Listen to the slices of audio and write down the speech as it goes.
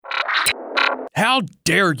How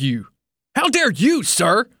dare you? How dare you,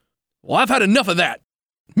 sir? Well, I've had enough of that.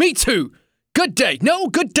 Me too. Good day. No,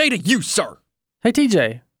 good day to you, sir. Hey,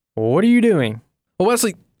 TJ, what are you doing? Well,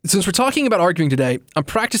 Wesley, since we're talking about arguing today, I'm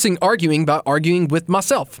practicing arguing by arguing with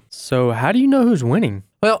myself. So how do you know who's winning?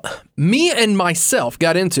 Well, me and myself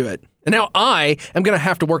got into it, and now I am going to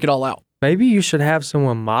have to work it all out. Maybe you should have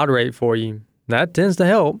someone moderate for you. That tends to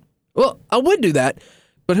help. Well, I would do that,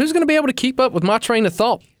 but who's going to be able to keep up with my train of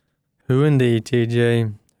thought? Who indeed,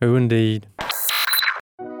 TJ? Who indeed?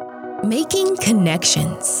 Making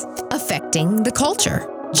connections, affecting the culture,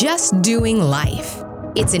 just doing life.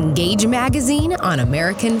 It's Engage Magazine on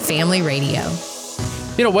American Family Radio.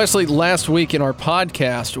 You know, Wesley, last week in our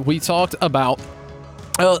podcast, we talked about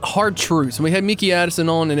hard truths. And we had Mickey Addison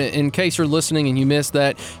on, and in case you're listening and you missed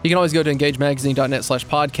that, you can always go to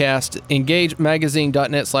engagemagazine.net/podcast,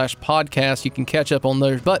 engagemagazine.net/podcast. You can catch up on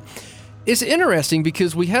those. But it's interesting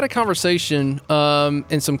because we had a conversation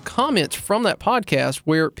and some comments from that podcast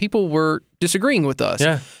where people were disagreeing with us.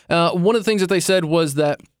 Yeah. One of the things that they said was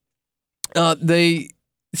that they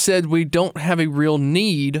said we don't have a real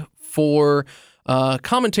need for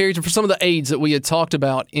commentaries and for some of the aids that we had talked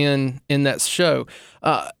about in that show.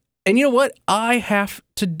 And you know what? I have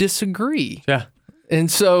to disagree. Yeah.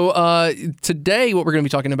 And so today what we're going to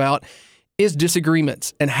be talking about is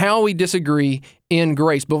disagreements and how we disagree in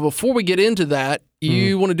grace. But before we get into that,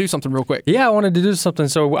 you want to do something real quick. Yeah, I wanted to do something.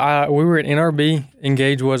 So we were at NRB.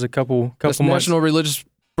 Engage was a couple That's months. National Religious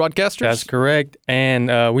Broadcasters? That's correct. And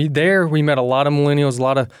we met a lot of millennials, a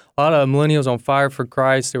lot of millennials on fire for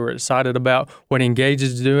Christ. They were excited about what Engage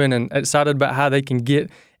is doing and excited about how they can get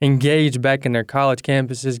engaged back in their college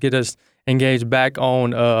campuses, get us engaged back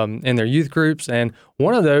on in their youth groups. And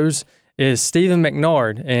one of those is Stephen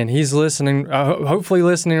McNard, and he's listening, hopefully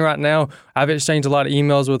listening right now. I've exchanged a lot of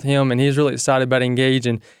emails with him, and he's really excited about Engage.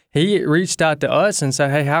 And he reached out to us and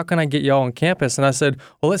said, hey, how can I get y'all on campus? And I said,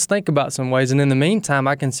 well, let's think about some ways. And in the meantime,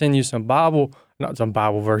 I can send you some Bible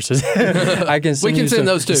verses. I can send send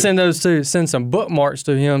those too. Send some bookmarks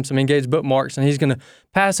to him, some Engage bookmarks, and he's going to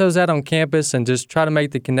pass those out on campus and just try to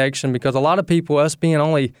make the connection, because a lot of people, us being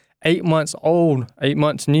only 8 months old, 8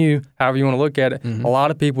 months new, however you want to look at it, a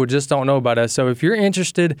lot of people just don't know about us. So if you're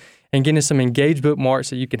interested in getting some Engage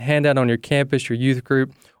bookmarks that you can hand out on your campus, your youth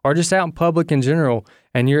group, or just out in public in general,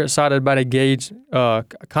 and you're excited about Engage,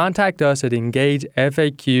 contact us at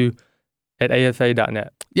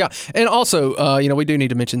engagefaq@afa.net. Yeah, and also, we do need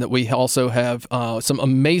to mention that we also have some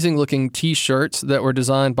amazing-looking T-shirts that were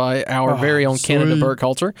designed by our very own Canada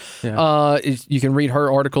Burkhalter. Yeah. You can read her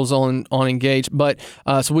articles on Engage. But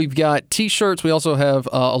so we've got T-shirts. We also have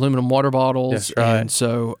aluminum water bottles. That's right. And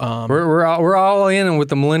so we're all in with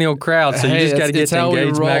the millennial crowd. So you just got to get to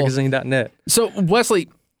engagemagazine.net. So Wesley,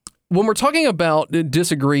 when we're talking about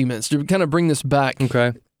disagreements, to kind of bring this back,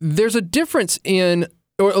 there's a difference in.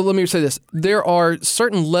 Or let me say this. There are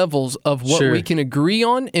certain levels of what we can agree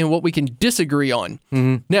on and what we can disagree on.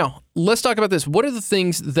 Now, let's talk about this. What are the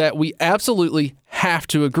things that we absolutely have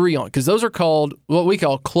to agree on? Because those are called what we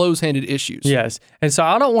call close-handed issues. Yes. And so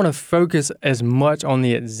I don't want to focus as much on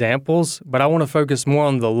the examples, but I want to focus more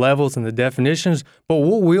on the levels and the definitions. But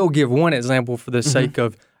we'll give one example for the sake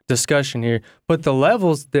of discussion here. But the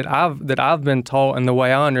levels that I've been taught and the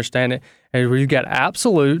way I understand it is where you've got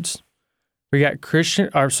absolutes. We got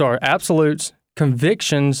absolutes,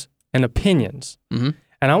 convictions, and opinions. And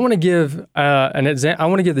I want to give an example. I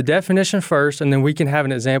want to give the definition first, and then we can have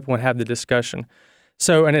an example and have the discussion.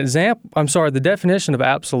 So the definition of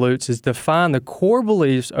absolutes is define the core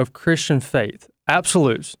beliefs of Christian faith.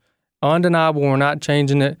 Absolutes. Undeniable, we're not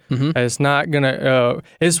changing it. It's not going to,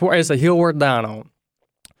 it's a hill worth dying on.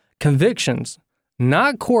 Convictions,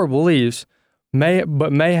 not core beliefs,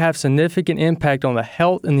 may have significant impact on the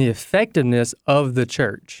health and the effectiveness of the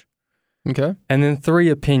church. Okay. And then 3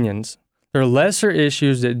 opinions. They're lesser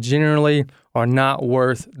issues that generally are not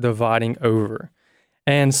worth dividing over.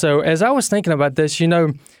 And so as I was thinking about this,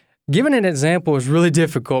 giving an example is really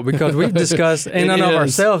difficult because we've discussed in and of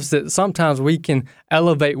ourselves that sometimes we can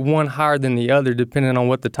elevate one higher than the other depending on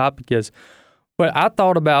what the topic is. But I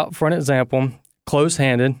thought about, for an example,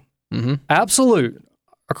 close-handed, absolute,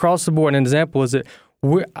 across the board. An example is that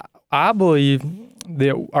I believe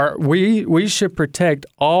that we should protect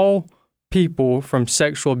all people from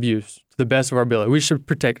sexual abuse to the best of our ability. We should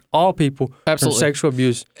protect all people from sexual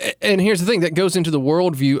abuse. And here's the thing, that goes into the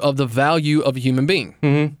worldview of the value of a human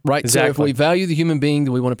being, right? Exactly. So if we value the human being,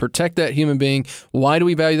 then we want to protect that human being. Why do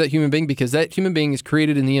we value that human being? Because that human being is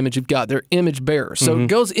created in the image of God. They're image bearers. So it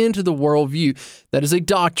goes into the worldview. That is a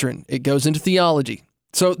doctrine. It goes into theology.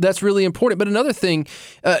 So that's really important. But another thing,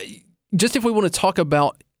 just if we want to talk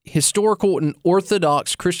about historical and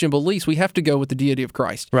orthodox Christian beliefs, we have to go with the deity of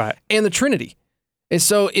Christ. Right. And the Trinity. And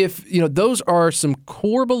so if, those are some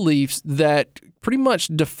core beliefs that pretty much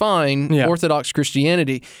define Orthodox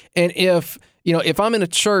Christianity. And if I'm in a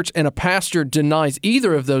church and a pastor denies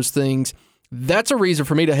either of those things, that's a reason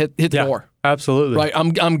for me to hit the door. Absolutely. Right.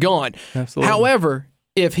 I'm gone. Absolutely. However,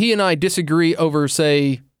 if he and I disagree over,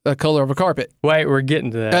 say, the color of a carpet. Wait, we're getting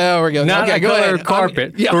to that. Oh, we're going. Not okay, the color of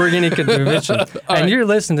carpet. We're getting conviction. And you're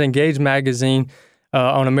listening to Engage Magazine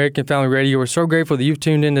on American Family Radio. We're so grateful that you've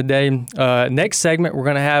tuned in today. Next segment, we're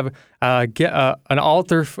going to have an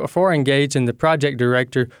author for Engage and the project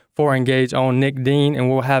director for Engage on, Nick Dean, and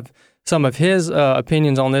we'll have some of his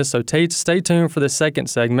opinions on this. So stay tuned for the second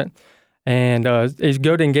segment. And go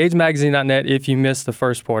to engagemagazine.net if you missed the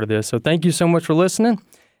first part of this. So thank you so much for listening.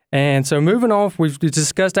 And so moving on, we've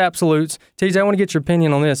discussed absolutes. TJ, I want to get your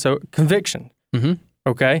opinion on this. So conviction,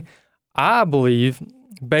 okay? I believe,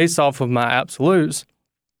 based off of my absolutes,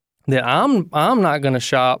 that I'm not going to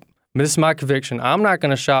shop. This is my conviction. I'm not going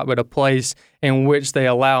to shop at a place in which they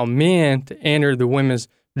allow men to enter the women's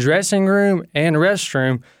dressing room and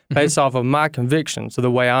restroom based off of my convictions, so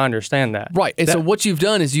the way I understand that. Right. And so what you've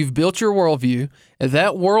done is you've built your worldview, and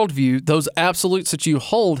that worldview, those absolutes that you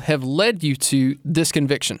hold, have led you to this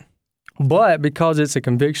conviction. But because it's a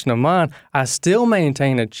conviction of mine, I still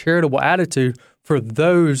maintain a charitable attitude for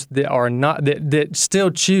those that are not that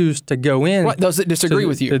still choose to go in. Right, those that disagree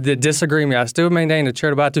with you. That disagree with me. I still maintain a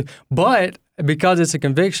charitable attitude. But because it's a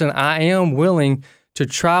conviction, I am willing to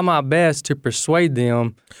try my best to persuade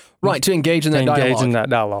them. Right, to engage in that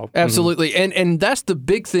dialogue. Absolutely. And that's the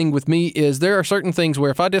big thing with me is there are certain things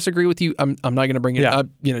where if I disagree with you, I'm not going to bring it up,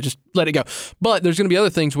 just let it go. But there's going to be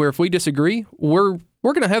other things where if we disagree, we're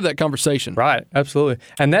going to have that conversation. Right, absolutely.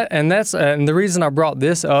 And the reason I brought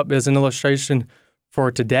this up as an illustration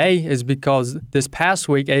for today is because this past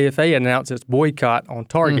week AFA announced its boycott on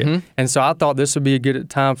Target. And so I thought this would be a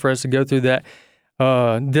good time for us to go through that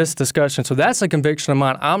this discussion. So that's a conviction of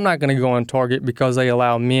mine. I'm not going to go on Target because they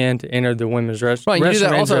allow men to enter the women's restroom. Right, you do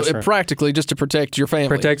that also practically just to protect your family.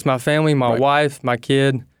 Protects my family, my wife, my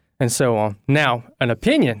kid, and so on. Now, an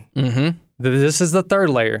opinion. This is the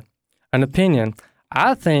third layer. An opinion.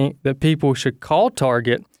 I think that people should call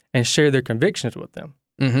Target and share their convictions with them.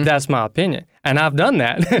 That's my opinion. And I've done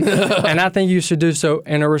that. And I think you should do so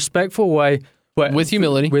in a respectful way. But with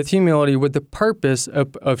humility. With humility, with the purpose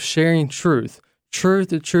of sharing truth.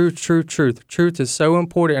 Truth is so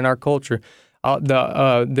important in our culture.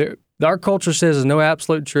 Our culture says there's no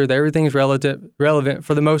absolute truth. Everything's relevant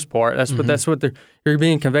for the most part. That's what you're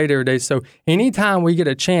being conveyed every day. So anytime we get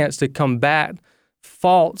a chance to combat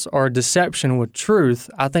false or deception with truth,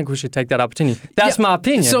 I think we should take that opportunity. That's my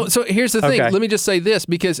opinion. So here's the thing. Let me just say this,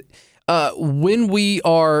 because when we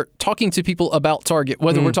are talking to people about Target,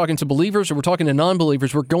 whether we're talking to believers or we're talking to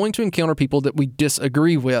non-believers, we're going to encounter people that we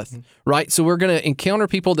disagree with, right? So we're going to encounter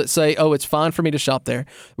people that say, oh, it's fine for me to shop there.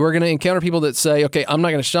 We're going to encounter people that say, okay, I'm not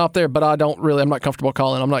going to shop there, but I'm not comfortable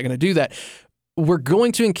calling. I'm not going to do that. We're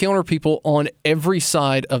going to encounter people on every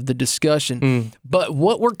side of the discussion. But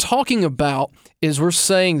what we're talking about is we're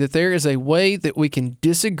saying that there is a way that we can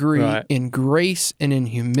disagree in grace and in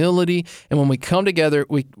humility. And when we come together,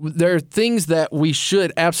 there are things that we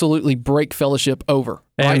should absolutely break fellowship over.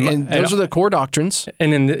 Right? And those are the core doctrines.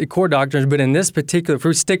 And in the core doctrines, but in this particular, if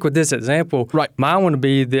we stick with this example, mine would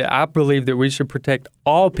be that I believe that we should protect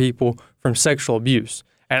all people from sexual abuse.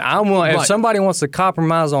 And if somebody wants to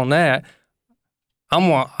compromise on that,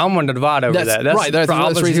 I'm going to divide over that. That's right.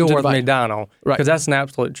 That's reason worth me dying on. Right. Because that's an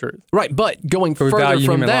absolute truth. Right. But going further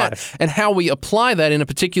from that and how we apply that in a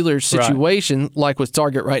particular situation, like with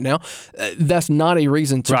Target right now, that's not a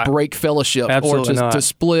reason to break fellowship or to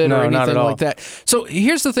split or anything like that. So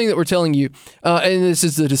here's the thing that we're telling you, and this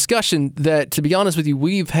is the discussion that, to be honest with you,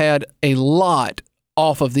 we've had a lot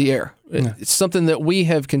off of the air. It's something that we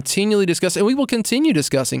have continually discussed, and we will continue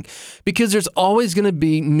discussing, because there's always going to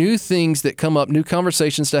be new things that come up, new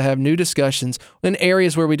conversations to have, new discussions in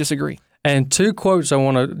areas where we disagree. And two quotes I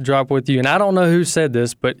want to drop with you, and I don't know who said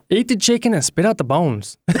this, but eat the chicken and spit out the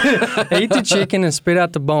bones. Eat the chicken and spit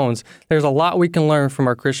out the bones. There's a lot we can learn from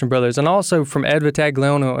our Christian brothers, and also from Ed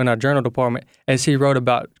Vitagliano in our journal department, as he wrote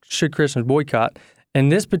about should Christians boycott. In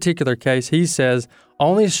this particular case, he says,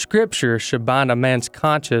 only Scripture should bind a man's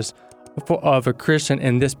conscience of a Christian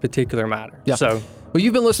in this particular matter. Yeah. Well,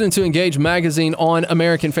 you've been listening to Engage Magazine on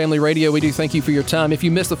American Family Radio. We do thank you for your time. If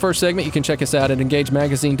you missed the first segment, you can check us out at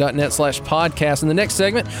engagemagazine.net/podcast. In the next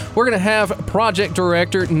segment, we're going to have Project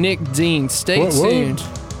Director Nick Dean. Stay tuned.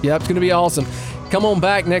 Yeah, it's going to be awesome. Come on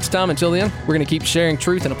back next time. Until then, we're going to keep sharing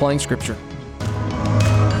truth and applying Scripture.